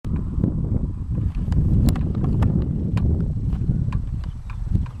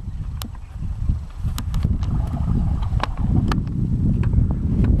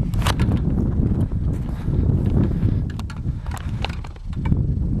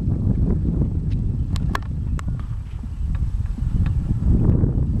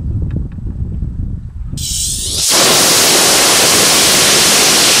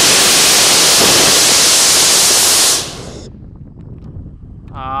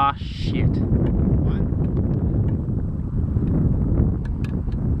Ah, shit. What?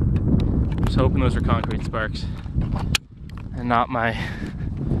 I was hoping those were concrete sparks and not my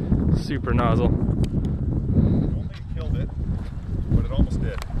super nozzle. I don't think it killed it, but it almost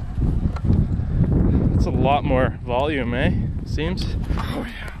did. It's a lot more volume, eh? Seems. Oh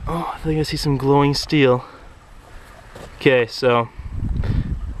yeah. Oh, I think I see some glowing steel. Okay, so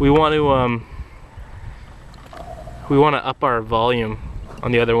we want to up our volume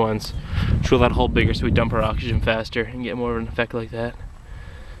on the other ones, drill that hole bigger so we dump our oxygen faster and get more of an effect like that.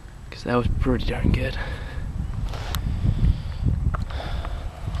 Because that was pretty darn good.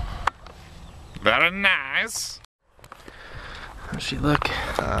 Very nice. How's she look?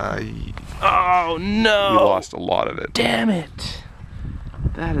 Oh no! We lost a lot of it. Damn it!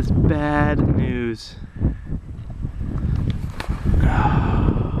 That is bad news.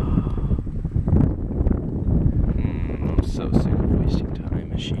 I'm so sick of wasting time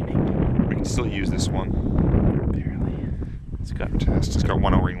machining. We can still use this one. Barely. It's got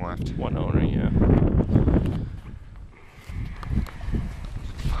one O-ring left. One O-ring, yeah.